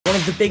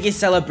of the biggest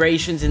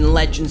celebrations in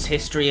Legends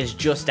history has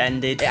just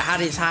ended. It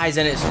had its highs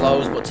and its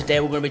lows, but today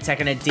we're going to be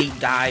taking a deep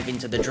dive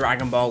into the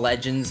Dragon Ball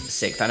Legends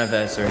 6th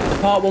anniversary. The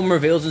part 1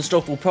 reveals and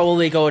stuff will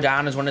probably go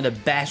down as one of the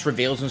best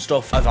reveals and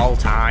stuff of all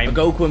time.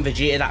 Goku and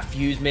Vegeta that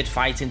fuse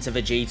mid-fight into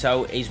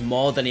Vegito is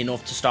more than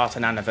enough to start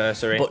an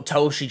anniversary, but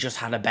Toshi just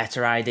had a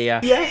better idea.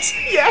 Yes,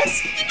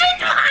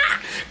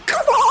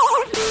 come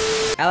on!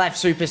 LF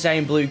Super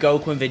Saiyan Blue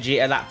Goku and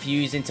Vegeta that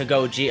fused into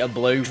Gogeta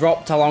Blue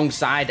dropped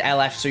alongside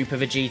LF Super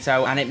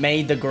Vegito, and it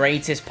made the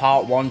greatest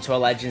part 1 to a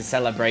Legends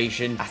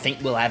celebration I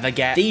think we'll ever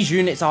get. These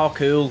units are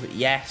cool,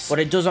 yes, but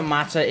it doesn't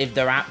matter if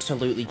they're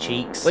absolutely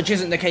cheeks, which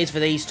isn't the case for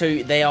these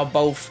two. They are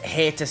both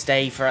here to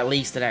stay for at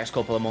least the next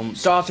couple of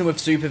months. Starting with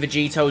Super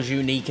Vegito's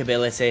unique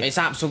ability. It's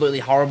absolutely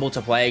horrible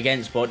to play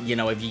against, but you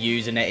know, if you're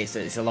using it,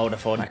 it's a load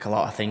of fun, like a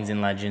lot of things in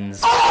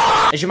Legends.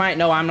 As you might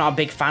know, I'm not a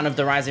big fan of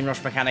the Rising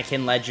Rush mechanic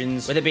in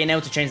Legends. With it being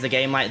able to change the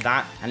game like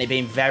that, and it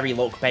being very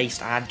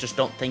luck-based, I just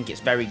don't think it's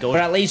very good.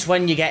 But at least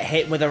when you get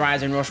hit with a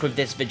Rising Rush with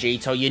this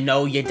Vegito, you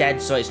know you're dead,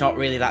 so it's not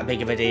really that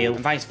big of a deal.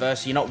 And vice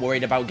versa, you're not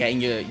worried about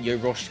getting your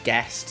rush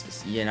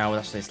guessed. You know,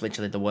 it's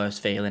literally the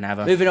worst feeling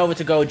ever. Moving over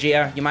to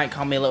Gogeta, you might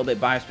call me a little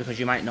bit biased because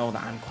you might know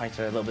that I'm quite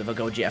a little bit of a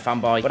Gogeta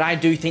fanboy, but I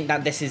do think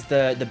that this is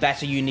the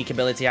better unique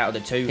ability out of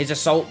the two. His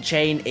Assault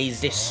Chain is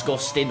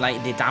disgusting.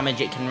 Like, the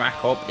damage it can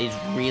rack up is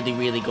really,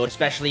 really good,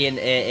 especially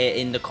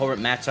in the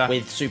current meta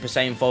with Super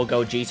Saiyan 4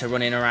 Gogeta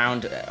running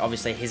around.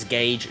 Obviously, his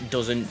gauge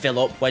doesn't fill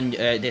up when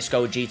this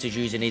Gogeta's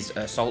using his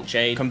Assault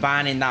Chain.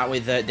 Combining that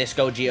with this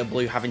Gogeta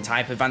Blue having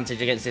type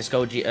advantage against this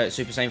Gogeta,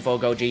 Super Saiyan 4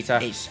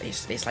 Gogeta,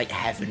 it's like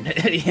heaven.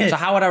 So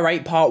how would I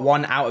rate part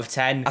 1 out of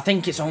 10? I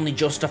think it's only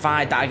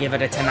justified that I give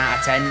it a 10 out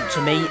of 10.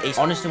 To me, it's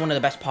honestly one of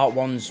the best part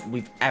 1s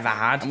we've ever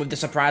had. And with the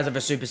surprise of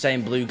a Super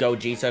Saiyan Blue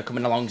Gogeta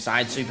coming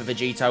alongside Super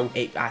Vegito,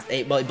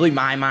 it blew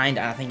my mind,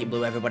 and I think it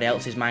blew everybody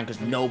else's mind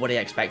because nobody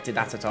expected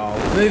that at all.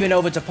 Moving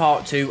over to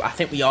part 2, I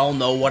think we all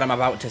know what I'm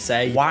about to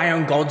say. Why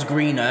on God's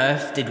green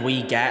earth did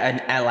we get an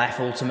LF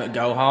Ultimate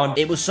Gohan?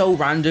 It was so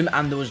random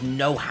and there was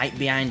no hype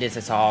behind it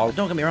at all.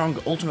 Don't get me wrong,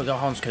 Ultimate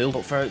Gohan's cool,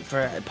 but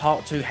for a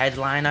part 2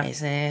 headliner,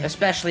 it's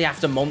especially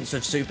after months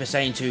of Super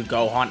Saiyan 2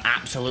 Gohan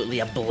absolutely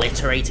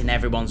obliterating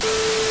everyone's.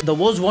 There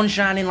was one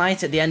shining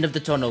light at the end of the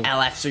tunnel,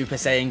 LF Super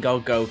Saiyan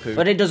Goku,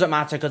 but it doesn't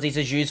matter because he's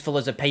as useful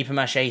as a paper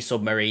mache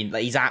submarine.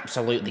 Like, he's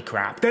absolutely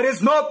crap. There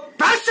is no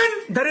passion,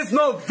 there is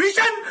no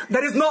vision,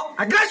 there is no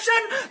aggression,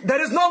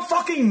 there is no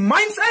fucking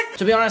mindset.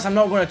 To be honest, I'm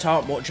not going to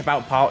talk much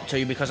about part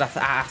 2 because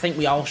I think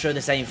we all share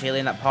the same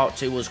feeling that part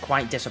 2 was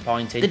quite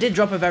disappointing. They did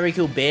drop a very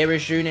cool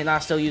Beerus unit that I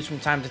still use from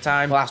time to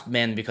time. Well, that's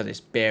mainly because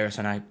it's Beerus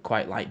and I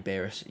quite like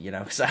Beerus, you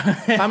know, so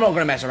I'm not going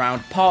to mess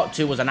around. Part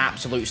 2 was an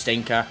absolute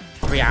stinker.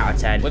 3 out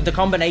of 10. With the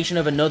combination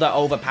of another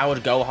overpowered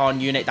Gohan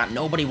unit that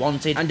nobody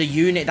wanted and a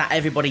unit that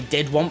everybody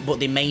did want but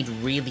they made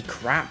really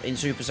crap in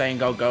Super Saiyan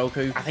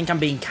Goku, I think I'm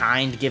being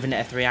kind giving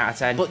it a 3 out of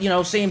 10. But you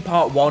know, seeing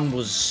part 1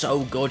 was so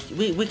good,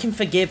 we can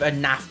forgive a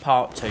naff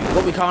part 2.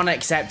 What we can't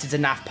accept is a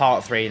naff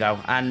part 3 though,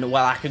 and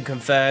well, I can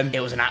confirm it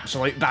was an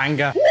absolute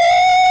banger.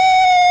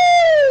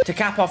 To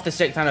cap off the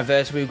 6th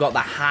anniversary, we've got the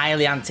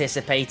highly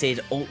anticipated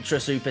Ultra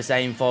Super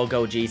Saiyan 4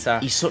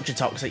 Gogeta. He's such a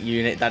toxic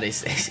unit that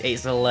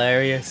it's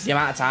hilarious. The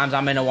amount of times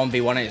I'm in a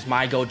 1v1 and it's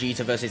my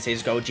Gogeta versus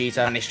his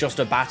Gogeta, and it's just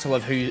a battle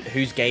of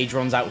whose gauge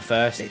runs out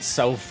first. It's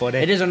so funny.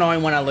 It is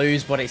annoying when I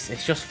lose, but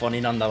it's just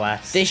funny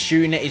nonetheless. This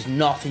unit is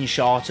nothing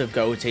short of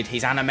goated.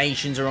 His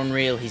animations are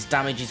unreal, his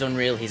damage is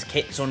unreal, his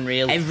kit's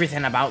unreal.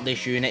 Everything about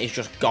this unit is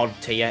just god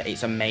tier.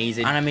 It's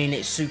amazing. And I mean,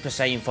 it's Super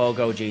Saiyan 4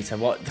 Gogeta.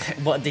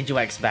 What did you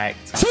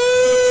expect?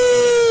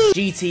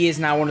 GT is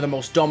now one of the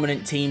most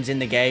dominant teams in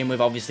the game with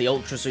obviously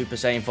Ultra Super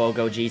Saiyan 4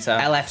 Gogeta,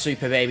 LF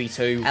Super Baby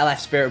 2, LF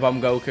Spirit Bomb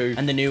Goku,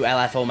 and the new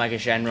LF Omega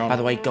Shenron. By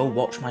the way, go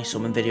watch my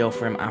summon video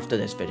for him after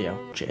this video.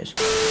 Cheers.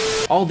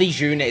 All these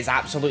units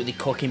absolutely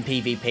cooking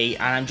PvP,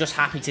 and I'm just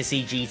happy to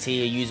see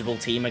GT a usable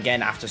team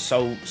again after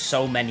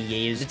so many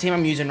years. The team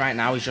I'm using right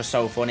now is just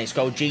so fun. It's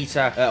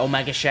Gogeta,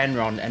 Omega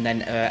Shenron, and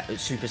then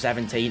Super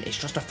 17. It's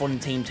just a fun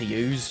team to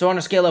use. So on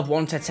a scale of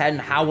 1 to 10,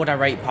 how would I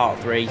rate part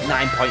 3?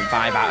 9.5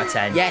 out of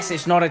 10. Yes,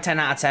 it's not a 10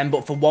 out of 10,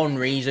 but for one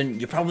reason.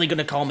 You're probably going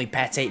to call me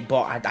petty,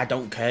 but I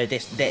don't care.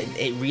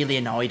 It really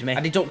annoyed me. I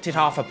deducted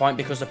half a point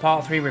because the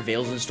part 3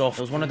 reveals and stuff,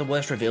 it was one of the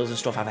worst reveals and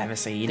stuff I've ever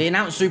seen. They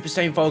announced Super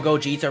Saiyan 4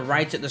 Gogeta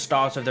right at the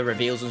start of the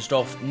reveals and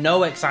stuff.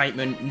 No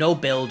excitement, no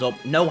build up,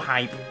 no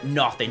hype,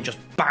 nothing. Just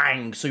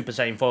bang, Super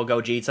Saiyan 4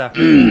 Gogeta.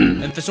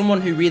 And for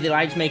someone who really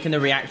likes making the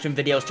reaction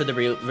videos to the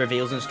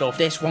reveals and stuff,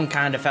 this one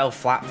kind of fell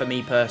flat for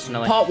me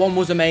personally. Part 1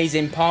 was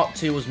amazing, part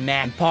 2 was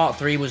meh, and part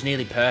 3 was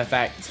nearly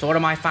perfect. So what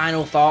are my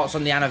final thoughts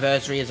on the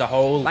anniversary as a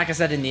whole? Like I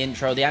said in the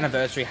intro, the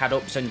anniversary had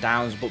ups and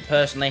downs, but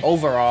personally,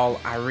 overall,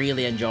 I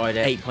really enjoyed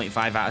it.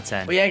 8.5 out of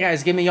 10. But yeah,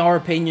 guys, give me your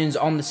opinions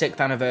on the 6th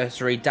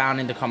anniversary down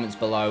in the comments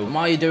below. And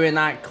while you're doing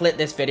that, click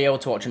this video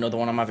to watch another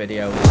one of my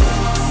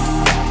videos.